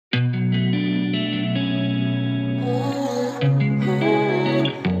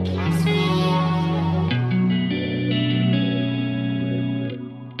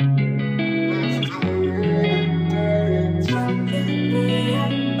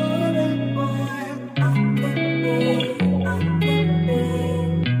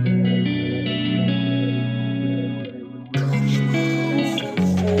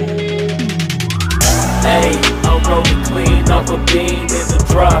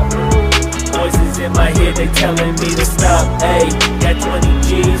they telling me to stop. Ayy, got 20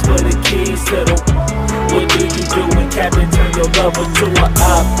 G's for the keys to the. What do you do when Captain turn your lover to a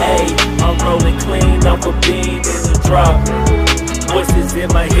op? Ayy, I'm rolling clean off a bean in the drop. Voices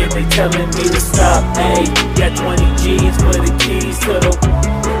in my head, they telling me to stop. Ayy, got 20 G's for the keys to the.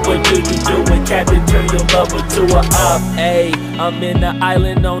 What do you do when Captain turn your lover to a op? Ayy, I'm in the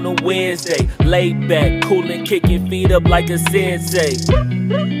island on a Wednesday, laid back, coolin', kicking feet up like a sensei.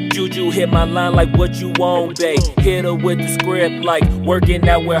 Juju hit my line like what you want, babe. Hit her with the script like working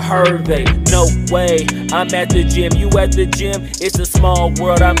out with Hervey. No way, I'm at the gym, you at the gym. It's a small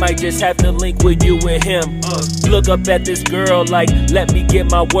world, I might just have to link with you and him. Look up at this girl like, let me get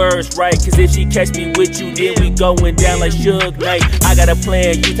my words right. Cause if she catch me with you, then we going down like Suge Knight. I got a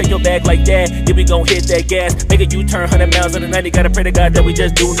plan, you take your bag like that, then we gon' hit that gas. Make a U-turn 100 miles on the 90, gotta pray to God that we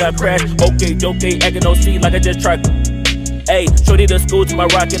just do not crash. Okay, acting no C like I just tried. Ayy, shorty the school to my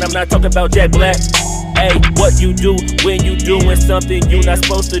rocket, I'm not talking about Jack Black. Ayy, what you do when you doing something you not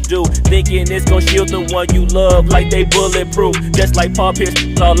supposed to do? Thinking it's gon' shield the one you love like they bulletproof. Just like Paul Pierce,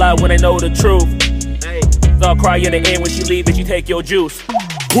 all lie when they know the truth. Ayy, I'll cry in the end when she leave and you take your juice.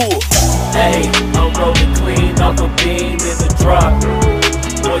 Ayy, I'm rolling clean off a beam in the drop.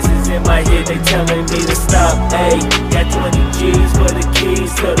 Voices in my head, they telling me to stop. Ayy, got 20 G's for the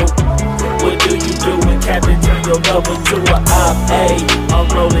keys to the. What do you do when Captain turn your lover to a op? Ayy, I'm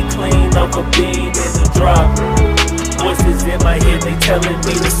rolling clean off a beam in the drop. Voices in my head, they telling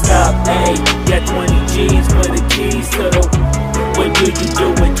me to stop. Ayy, got 20 G's for the keys to the. What do you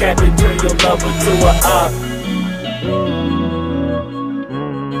do when Captain turn your lover to a op?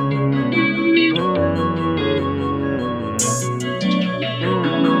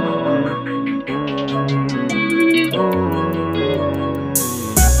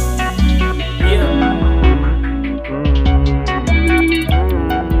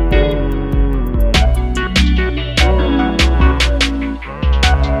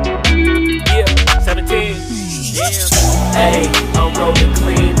 Ayy, I'm rolling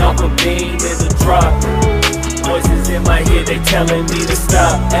clean off a beam in the drop. Voices in my head, they telling me to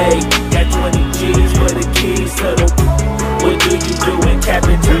stop. Ayy, got 20 G's for the keys to the. What do you do when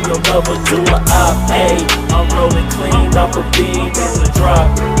Captain turn your lover to a op? Ayy, I'm rolling clean off a beam in the drop.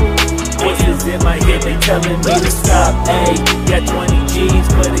 Voices in my head, they telling me to stop. Ayy, got 20 G's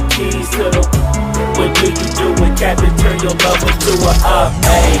for the keys to the. What do you do when Captain turn your lover to a op?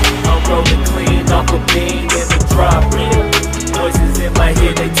 Ayy, I'm rolling clean off a beam in the drop. Voices in my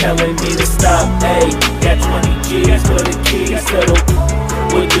head, they telling me to stop. Ayy, got 20 G's for the keys to the.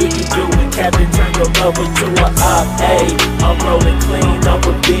 What do you do when Captain turn your lover to a op? Ayy, I'm rolling clean off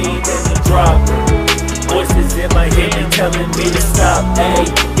a beam in the drop. Voices in my head, they telling me to stop. Ayy,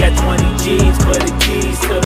 got 20 G's for the